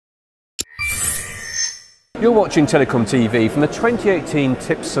You're watching Telecom TV from the 2018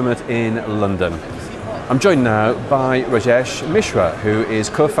 TIP Summit in London. I'm joined now by Rajesh Mishra, who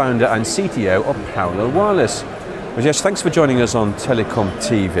is co-founder and CTO of Parallel Wireless. Rajesh, thanks for joining us on Telecom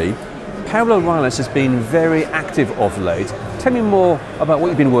TV. Parallel Wireless has been very active of late. Tell me more about what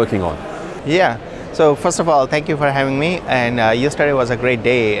you've been working on. Yeah, so first of all, thank you for having me. And yesterday was a great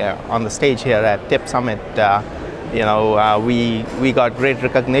day on the stage here at TIP Summit. We got great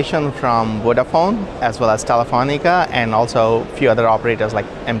recognition from Vodafone as well as Telefónica, and also a few other operators like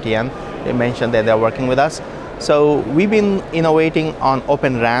MTN. They mentioned that they're working with us. So we've been innovating on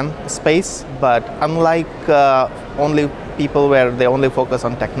Open RAN space, but unlike only people where they only focus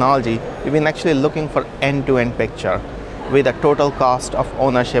on technology, we've been actually looking for end-to-end picture with a total cost of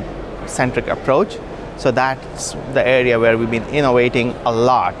ownership centric approach. So that's the area where we've been innovating a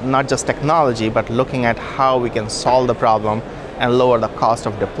lot, not just technology, but looking at how we can solve the problem and lower the cost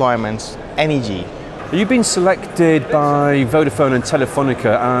of deployments, NEG. You've been selected by Vodafone and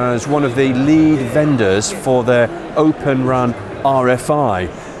Telefónica as one of the lead vendors for their Open RAN RFI.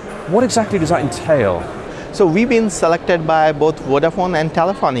 What exactly does that entail? So we've been selected by both Vodafone and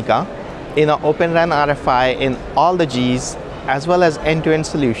Telefónica in an Open RAN RFI in all the Gs, as well as end-to-end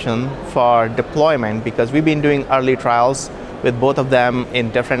solution for deployment, because we've been doing early trials with both of them in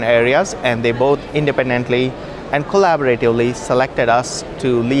different areas, and they both independently and collaboratively selected us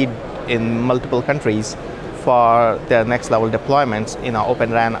to lead in multiple countries for their next level deployments in our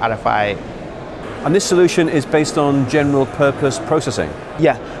Open RAN RFI. And this solution is based on general purpose processing?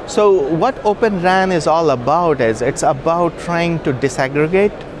 Yeah, so what Open RAN is all about is it's about trying to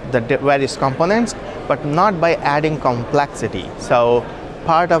disaggregate the various components, but not by adding complexity. So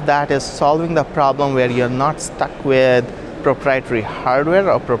part of that is solving the problem where you're not stuck with proprietary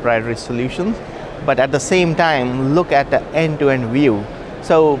hardware or proprietary solutions, but at the same time look at the end-to-end view.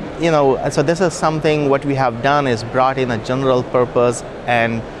 So so this is something what we have done is brought in a general purpose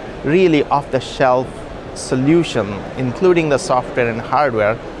and really off-the-shelf solution, including the software and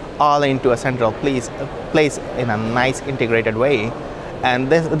hardware, all into a central place in a nice integrated way.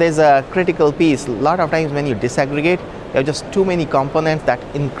 And there's a critical piece. A lot of times when you disaggregate, you have just too many components that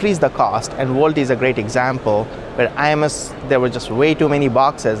increase the cost. And Volt is a great example where IMS, there were just way too many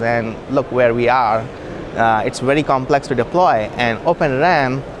boxes, and look where we are. It's very complex to deploy. And Open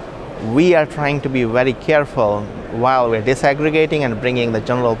RAN, we are trying to be very careful while we're disaggregating and bringing the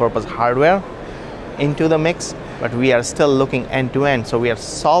general purpose hardware into the mix, but we are still looking end-to-end, so we are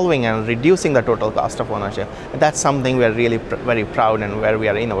solving and reducing the total cost of ownership. And that's something we're really very proud and where we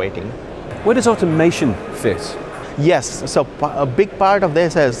are innovating. Where does automation fit? Yes, so a big part of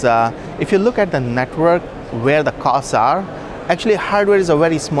this is, if you look at the network where the costs are, actually hardware is a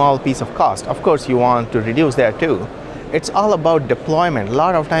very small piece of cost. Of course, you want to reduce there too. It's all about deployment. A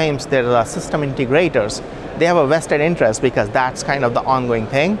lot of times there are system integrators. They have a vested interest because that's kind of the ongoing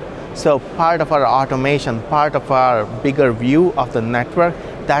thing. So part of our automation, part of our bigger view of the network,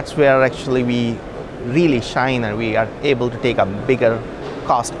 that's where actually we really shine and we are able to take a bigger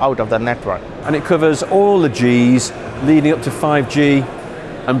cost out of the network. And it covers all the Gs leading up to 5G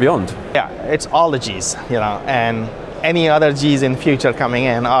and beyond. Yeah, it's all the Gs, and any other Gs in future coming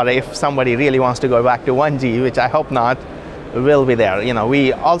in, or if somebody really wants to go back to 1G, which I hope not, will be there.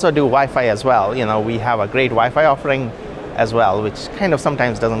 We also do Wi-Fi as well. We have a great Wi-Fi offering as well, which kind of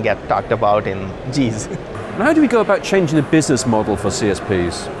sometimes doesn't get talked about in Gs. And how do we go about changing the business model for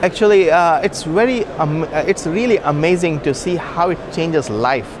CSPs? Actually, it's really amazing to see how it changes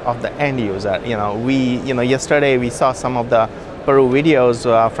life of the end user. Yesterday we saw some of the Peru videos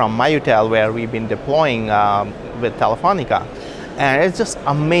from Mayutel where we've been deploying with Telefónica. And it's just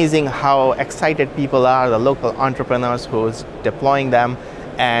amazing how excited people are, the local entrepreneurs who's deploying them,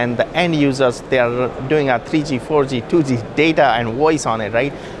 and the end users, they are doing a 3G, 4G, 2G data and voice on it,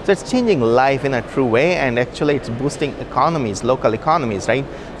 right? So it's changing life in a true way, and actually it's boosting economies, local economies, right?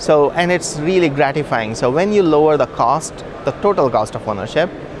 So, and it's really gratifying. So when you lower the cost, the total cost of ownership,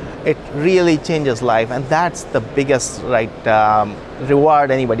 it really changes life, and that's the biggest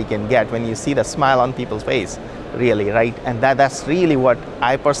reward anybody can get when you see the smile on people's face, really, right? And that's really what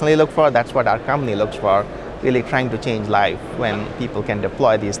I personally look for. That's what our company looks for, really trying to change life when people can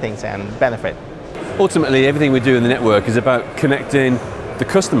deploy these things and benefit. Ultimately, everything we do in the network is about connecting the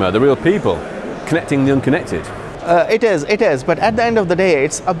customer, the real people, connecting the unconnected. It is, but at the end of the day,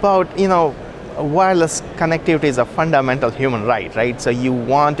 it's about, wireless connectivity is a fundamental human right? So you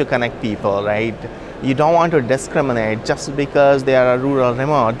want to connect people, right? You don't want to discriminate just because they are a rural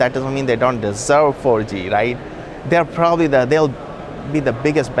remote. That doesn't mean they don't deserve 4G, right? They'll be the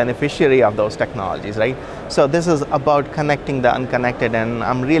biggest beneficiary of those technologies, right? So this is about connecting the unconnected, and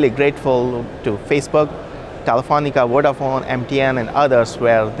I'm really grateful to Facebook Telefónica, Vodafone, MTN, and others,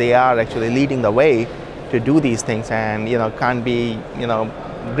 where they are actually leading the way to do these things, and can't be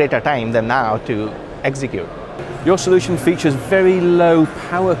greater time than now to execute. Your solution features very low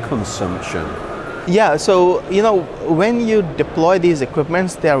power consumption. Yeah, so when you deploy these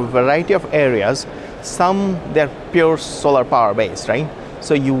equipments, there are a variety of areas. Some they're pure solar power based, right?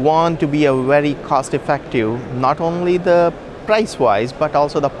 So you want to be a very cost effective, not only the price wise, but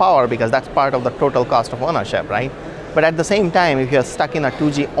also the power, because that's part of the total cost of ownership, right? But at the same time, if you're stuck in a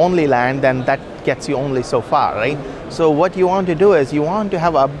 2G only land, then that gets you only so far, right? So what you want to do is you want to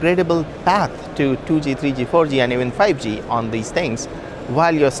have an upgradable path to 2G, 3G, 4G, and even 5G on these things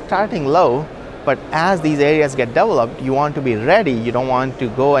while you're starting low. But as these areas get developed, you want to be ready. You don't want to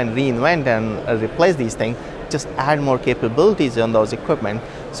go and reinvent and replace these things. Just add more capabilities on those equipment.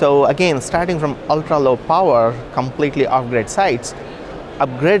 So again, starting from ultra low power, completely off-grid sites,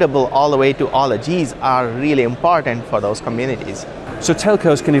 upgradable all the way to all the Gs are really important for those communities. So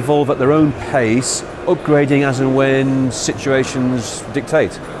telcos can evolve at their own pace, upgrading as and when situations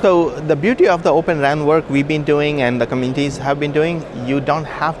dictate. So the beauty of the Open RAN work we've been doing and the communities have been doing, you don't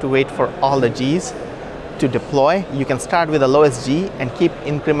have to wait for all the Gs to deploy. You can start with the lowest G and keep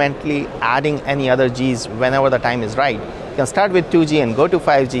incrementally adding any other Gs whenever the time is right. You can start with 2G and go to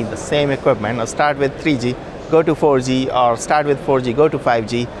 5G, the same equipment, or start with 3G, go to 4G, or start with 4G, go to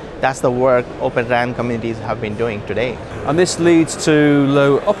 5G. That's the work Open RAN communities have been doing today. And this leads to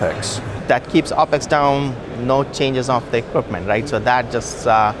low OPEX. That keeps OPEX down, no changes of the equipment, right? So that just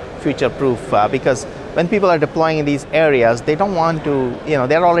future-proof, because when people are deploying in these areas, they don't want to,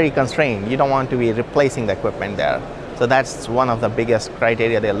 they're already constrained. You don't want to be replacing the equipment there. So that's one of the biggest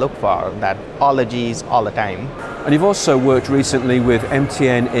criteria they look for, that all the Gs all the time. And you've also worked recently with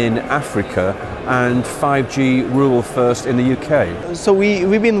MTN in Africa and 5G rural first in the UK. So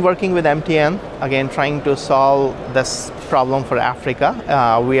we've been working with MTN, again, trying to solve this problem for Africa.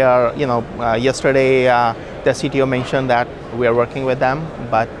 We are, yesterday the CTO mentioned that we are working with them,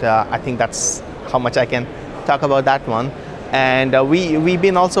 but I think that's how much I can talk about that one. And we've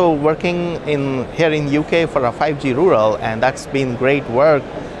been also working here in UK for a 5G rural, and that's been great work.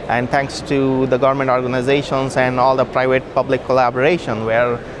 And thanks to the government organizations and all the private-public collaboration,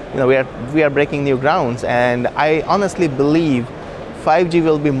 where we are breaking new grounds. And I honestly believe 5G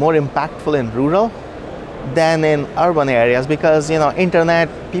will be more impactful in rural than in urban areas, because internet,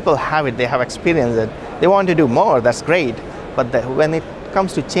 people have it, they have experienced it, they want to do more. That's great, but when it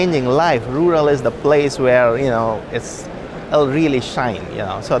comes to changing life, rural is the place where it'll really shine.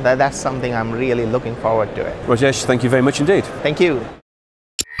 So that's something I'm really looking forward to it. Rajesh, thank you very much indeed. Thank you.